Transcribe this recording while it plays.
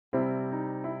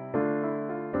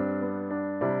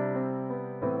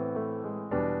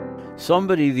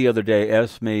Somebody the other day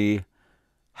asked me,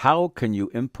 how can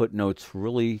you input notes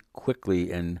really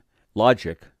quickly in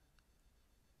Logic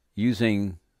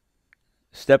using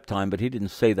step time? But he didn't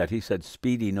say that. He said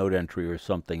speedy note entry or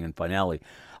something in Finale.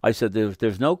 I said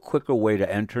there's no quicker way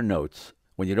to enter notes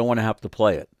when you don't want to have to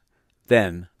play it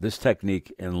than this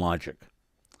technique in Logic.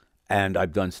 And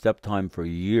I've done step time for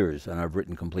years, and I've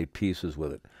written complete pieces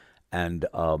with it. And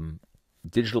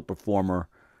Digital Performer,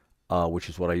 which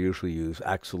is what I usually use,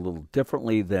 acts a little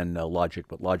differently than Logic,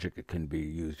 but Logic it can be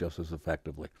used just as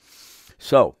effectively.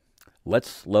 So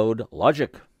let's load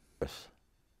Logic.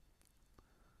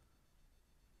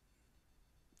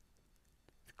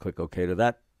 Click OK to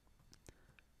that,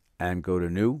 and go to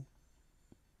New,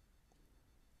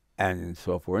 and in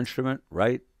Software Instrument,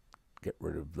 right, get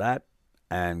rid of that,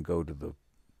 and go to the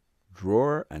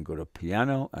drawer, and go to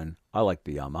Piano, and I like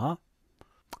the Yamaha.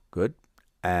 Good.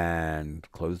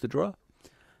 And close the drawer.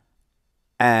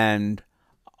 And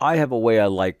I have a way I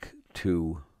like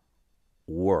to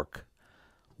work,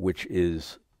 which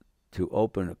is to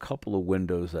open a couple of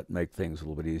windows that make things a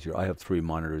little bit easier. I have 3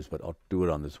 monitors, but I'll do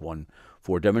it on this one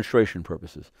for demonstration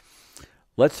purposes.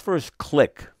 Let's first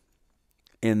click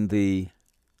in the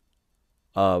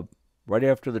right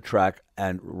after the track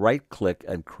and right click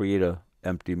and create a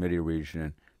empty MIDI region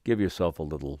and give yourself a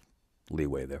little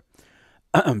leeway there.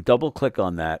 Double click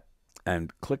on that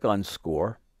and click on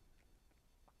Score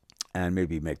and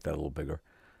maybe make that a little bigger,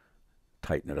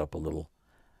 tighten it up a little.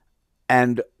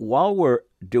 And while we're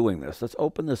doing this, let's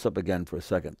open this up again for a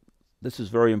second. This is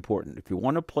very important. If you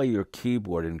want to play your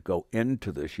keyboard and go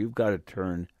into this, you've got to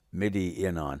turn MIDI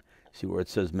in on. See where it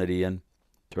says MIDI in?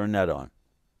 Turn that on.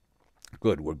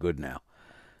 Good, we're good now.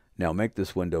 Now make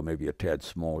this window maybe a tad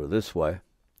smaller this way.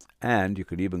 And you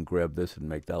could even grab this and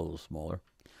make that a little smaller.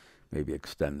 Maybe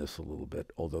extend this a little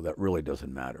bit, although that really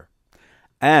doesn't matter.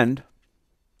 And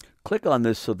click on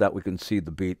this so that we can see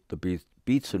the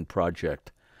beats in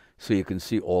project. So you can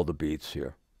see all the beats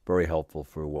here. Very helpful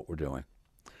for what we're doing.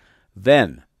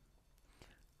 Then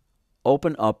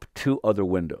open up 2 other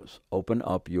windows. Open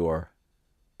up your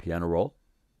piano roll.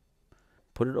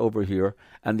 Put it over here.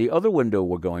 And the other window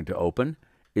we're going to open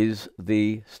is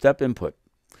the step input.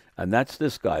 And that's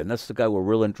this guy. And that's the guy we're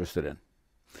real interested in.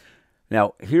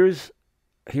 Now, here's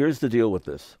the deal with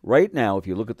this. Right now, if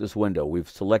you look at this window, we've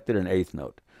selected an 8th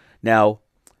note. Now,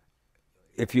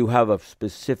 if you have a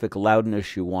specific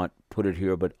loudness you want, put it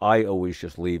here, but I always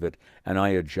just leave it, and I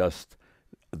adjust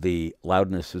the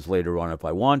loudnesses later on if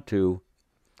I want to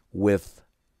with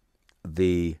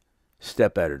the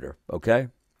step editor, okay?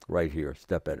 Right here,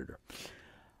 step editor.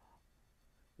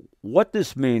 What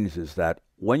this means is that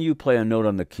when you play a note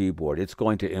on the keyboard, it's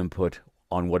going to input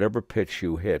on whatever pitch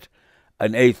you hit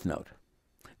an 8th note.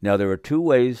 Now, there are 2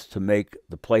 ways to make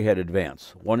the playhead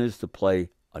advance. One is to play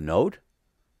a note,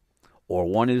 or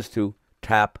one is to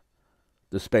tap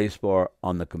the spacebar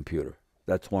on the computer.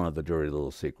 That's one of the dirty little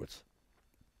secrets.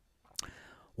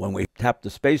 When we tap the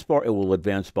spacebar, it will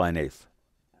advance by an 8th.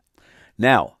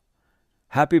 Now,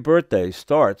 Happy Birthday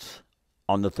starts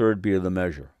on the 3rd beat of the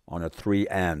measure, on a 3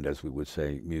 and, as we would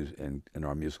say in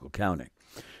our musical counting.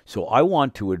 So I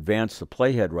want to advance the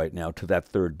playhead right now to that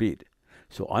 3rd beat.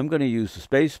 So I'm going to use the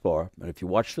space bar, and if you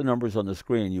watch the numbers on the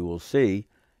screen, you will see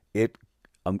it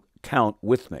count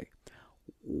with me.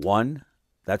 1,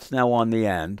 that's now on the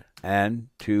and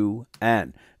 2,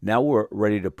 and. Now we're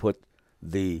ready to put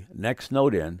the next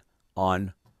note in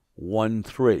on 1,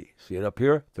 3. See it up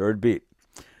here? 3rd beat.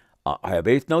 I have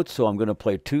 8th notes, so I'm going to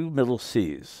play 2 middle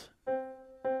Cs.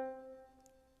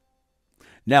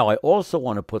 Now I also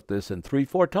want to put this in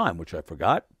 3/4 time, which I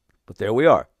forgot, but there we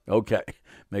are. Okay,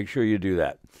 make sure you do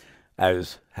that,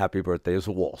 as Happy Birthday is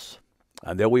a waltz.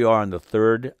 And there we are on the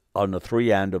 3rd, on the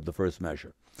 3 and of the 1st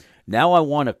measure. Now I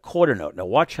want a quarter note. Now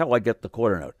watch how I get the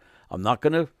quarter note. I'm not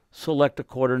going to select a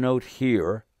quarter note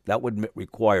here. That would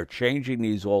require changing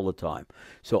these all the time.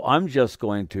 So I'm just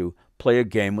going to play a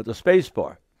game with the space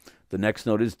bar. The next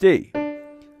note is D.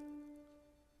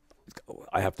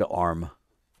 I have to arm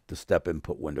the step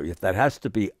input window. That has to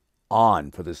be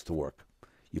on for this to work.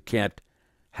 You can't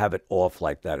have it off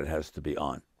like that. It has to be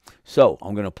on. So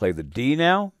I'm going to play the D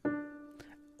now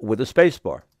with a space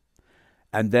bar,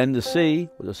 and then the C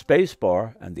with a space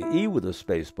bar, and the E with a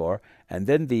space bar, and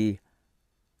then the,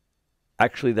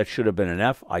 actually that should have been an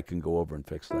F. I can go over and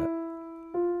fix that.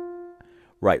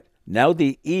 Right. Now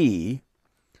the E,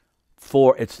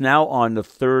 it's now on the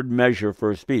 3rd measure,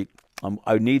 1st beat.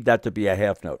 I need that to be a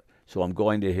half note. So I'm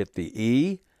going to hit the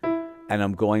E, and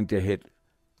I'm going to hit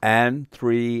and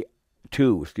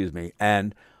 2,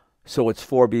 and so it's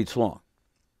 4 beats long.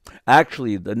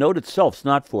 Actually, the note itself's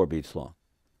not 4 beats long.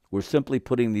 We're simply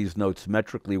putting these notes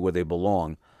metrically where they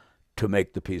belong to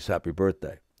make the piece Happy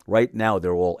Birthday. Right now,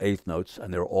 they're all eighth notes,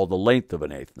 and they're all the length of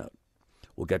an eighth note.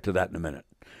 We'll get to that in a minute.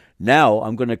 Now,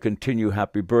 I'm going to continue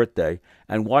Happy Birthday,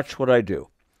 and watch what I do.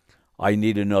 I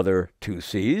need another 2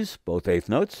 C's, both eighth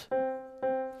notes.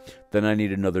 Then I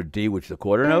need another D, which is a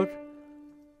quarter note.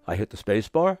 I hit the space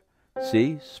bar,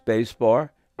 C, space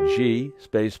bar, G,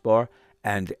 space bar,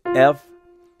 and F,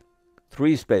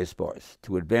 3 space bars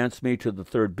to advance me to the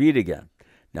third beat again.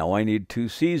 Now I need 2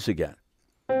 C's again,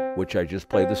 which I just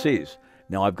played the C's.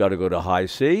 Now I've got to go to high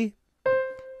C,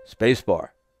 space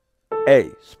bar,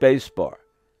 A, space bar,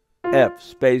 F,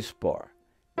 space bar,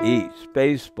 E,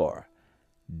 space bar,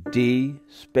 D,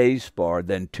 space bar,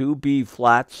 then 2 B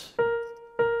flats,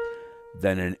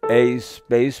 then an A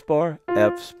space bar,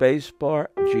 F space bar,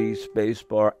 G space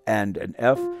bar, and an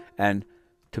F, and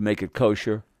to make it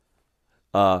kosher,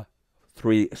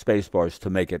 3 space bars to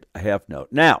make it a half note.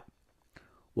 Now,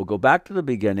 we'll go back to the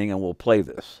beginning and we'll play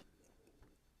this.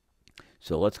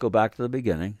 So let's go back to the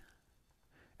beginning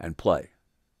and play.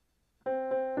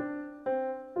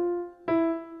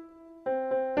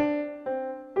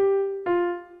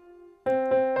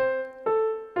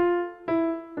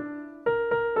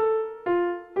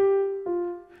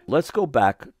 Let's go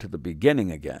back to the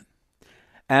beginning again,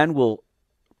 and we'll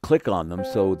click on them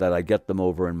so that I get them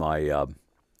over in my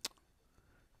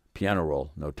piano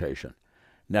roll notation.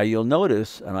 Now you'll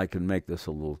notice, and I can make this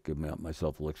a little, give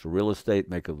myself a little extra real estate,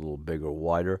 make it a little bigger,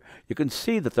 wider. You can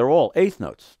see that they're all eighth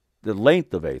notes, the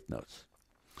length of eighth notes.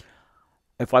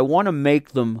 If I want to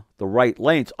make them the right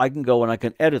lengths, I can go and I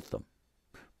can edit them.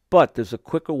 But there's a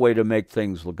quicker way to make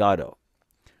things legato.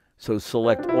 So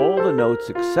select all the notes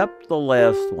except the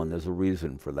last one. There's a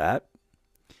reason for that.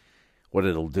 What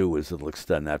it'll do is it'll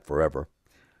extend that forever.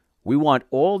 We want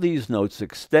all these notes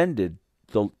extended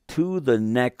to the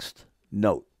next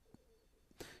note.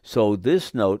 So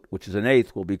this note, which is an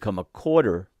eighth, will become a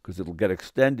quarter because it'll get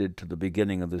extended to the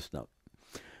beginning of this note.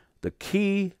 The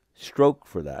key stroke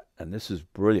for that, and this is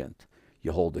brilliant,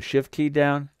 you hold the shift key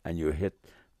down and you hit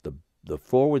the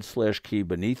 / key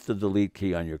beneath the delete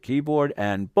key on your keyboard,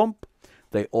 and boom,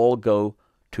 they all go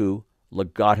to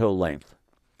legato length.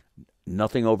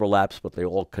 Nothing overlaps, but they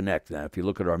all connect. Now, if you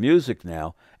look at our music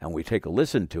now, and we take a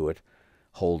listen to it,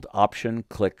 hold Option,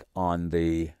 click on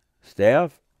the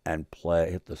staff, and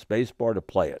hit the space bar to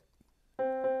play it.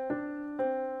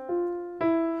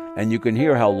 And you can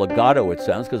hear how legato it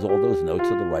sounds because all those notes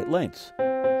are the right lengths.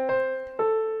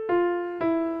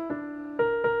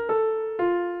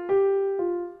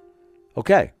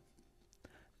 Okay,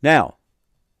 now,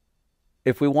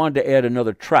 if we wanted to add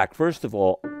another track, first of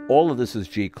all of this is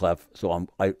G clef, so I'm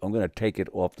going to take it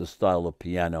off the style of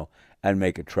piano and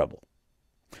make it treble.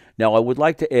 Now, I would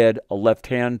like to add a left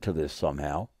hand to this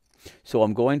somehow, so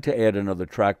I'm going to add another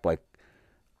track by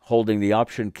holding the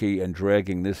Option key and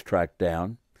dragging this track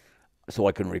down so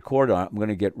I can record on it. I'm going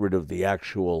to get rid of the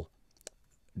actual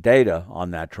data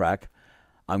on that track.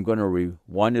 I'm going to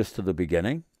rewind this to the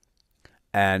beginning,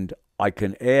 and I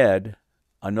can add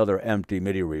another empty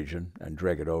MIDI region and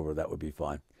drag it over. That would be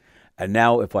fine. And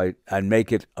now if I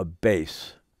make it a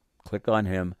bass, click on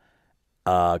him,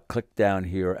 click down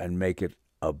here and make it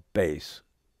a bass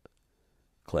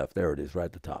clef. There it is, right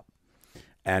at the top.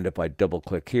 And if I double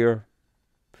click here,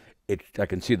 I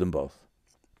can see them both.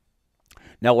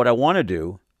 Now what I want to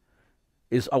do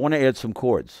is I want to add some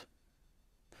chords.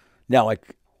 Now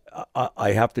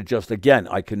I have to just, again,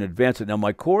 I can advance it. Now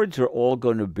my chords are all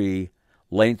going to be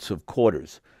lengths of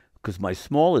quarters because my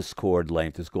smallest chord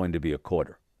length is going to be a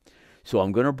quarter. So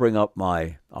I'm going to bring up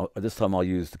this time I'll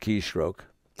use the keystroke,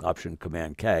 Option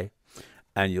Command K,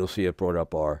 and you'll see it brought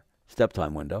up our step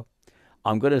time window.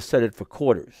 I'm going to set it for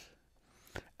quarters.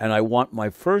 And I want my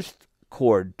first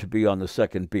chord to be on the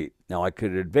second beat. Now I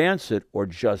could advance it or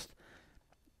just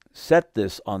set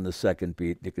this on the second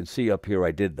beat. You can see up here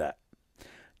I did that.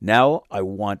 Now I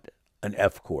want an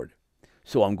F chord.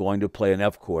 So I'm going to play an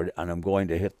F chord, and I'm going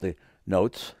to hit the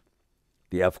notes,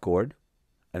 the F chord,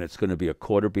 and it's going to be a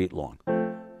quarter beat long.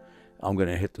 I'm going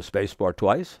to hit the space bar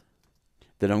twice.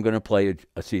 Then I'm going to play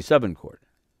a C7 chord.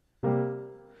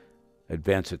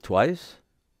 Advance it twice.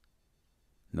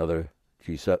 Another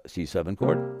C7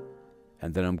 chord.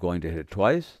 And then I'm going to hit it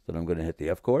twice. Then I'm going to hit the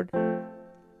F chord.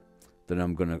 Then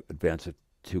I'm going to advance it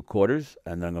 2 quarters,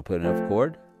 and then I'm going to play an F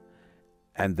chord.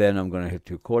 And then I'm going to hit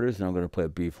 2 quarters, and I'm going to play a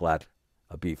B flat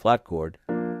chord.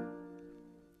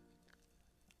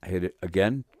 I hit it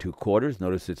again, 2 quarters.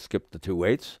 Notice it skipped the 2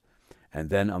 eighths. And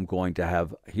then I'm going to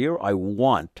have, here I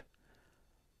want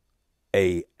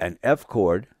an F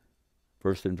chord,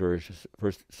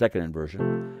 second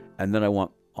inversion. And then I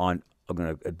want on I'm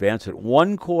going to advance it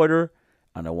 1/4,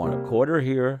 and I want a quarter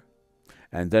here,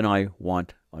 and then I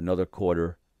want another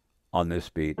quarter on this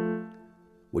beat,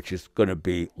 which is going to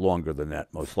be longer than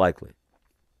that, most likely.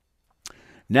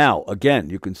 Now, again,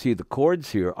 you can see the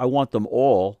chords here. I want them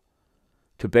all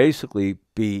to basically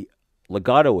be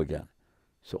legato again.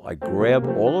 So I grab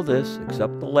all of this,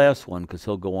 except the last one, because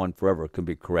he'll go on forever. It can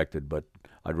be corrected, but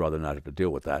I'd rather not have to deal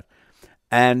with that.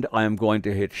 And I'm going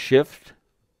to hit Shift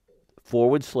 /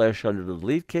 under the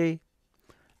delete key,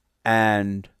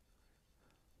 and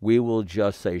we will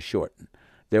just say shorten.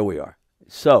 There we are.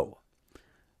 So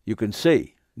you can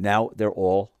see now they're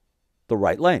all the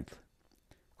right length.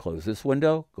 Close this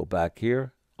window, go back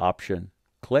here, Option,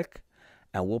 click,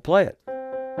 and we'll play it.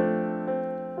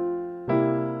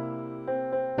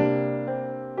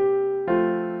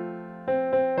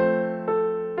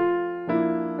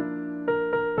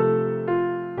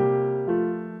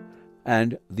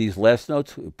 And these last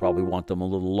notes, we probably want them a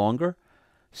little longer,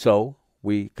 so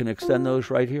we can extend those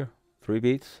right here, 3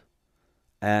 beats,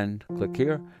 and click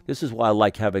here. This is why I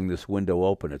like having this window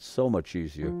open. It's so much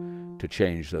easier to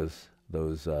change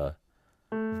those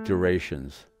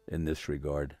durations in this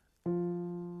regard.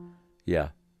 Yeah,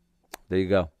 there you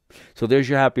go. So there's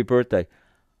your happy birthday.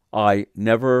 I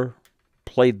never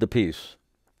played the piece,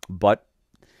 but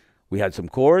we had some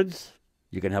chords.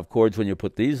 You can have chords when you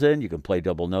put these in. You can play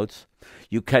double notes.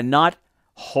 You cannot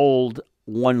hold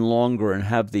one longer and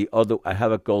have the other,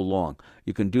 have it go long.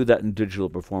 You can do that in Digital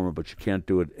Performer, but you can't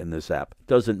do it in this app. It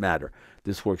doesn't matter.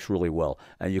 This works really well.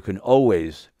 And you can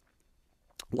always,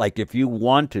 like if you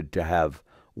wanted to have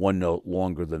one note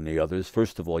longer than the others,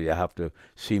 first of all, you have to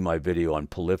see my video on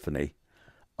polyphony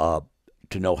to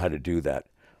know how to do that.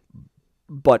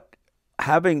 But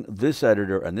having this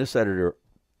editor and this editor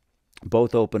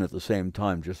both open at the same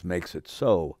time just makes it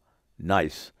so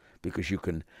nice, because you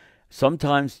can,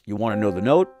 sometimes you want to know the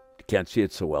note, you can't see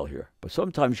it so well here, but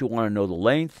sometimes you want to know the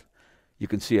length, you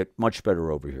can see it much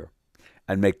better over here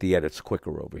and make the edits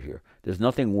quicker over here. There's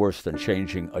nothing worse than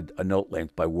changing a note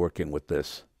length by working with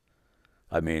this.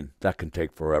 I mean, that can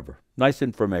take forever. Nice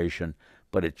information,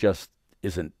 but it just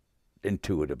isn't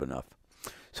intuitive enough.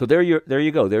 So there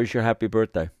you go. There's your happy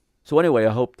birthday. So anyway,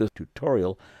 I hope this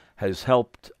tutorial has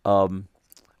helped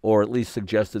or at least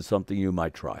suggested something you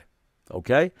might try.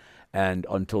 Okay? And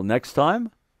until next time,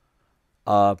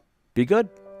 be good.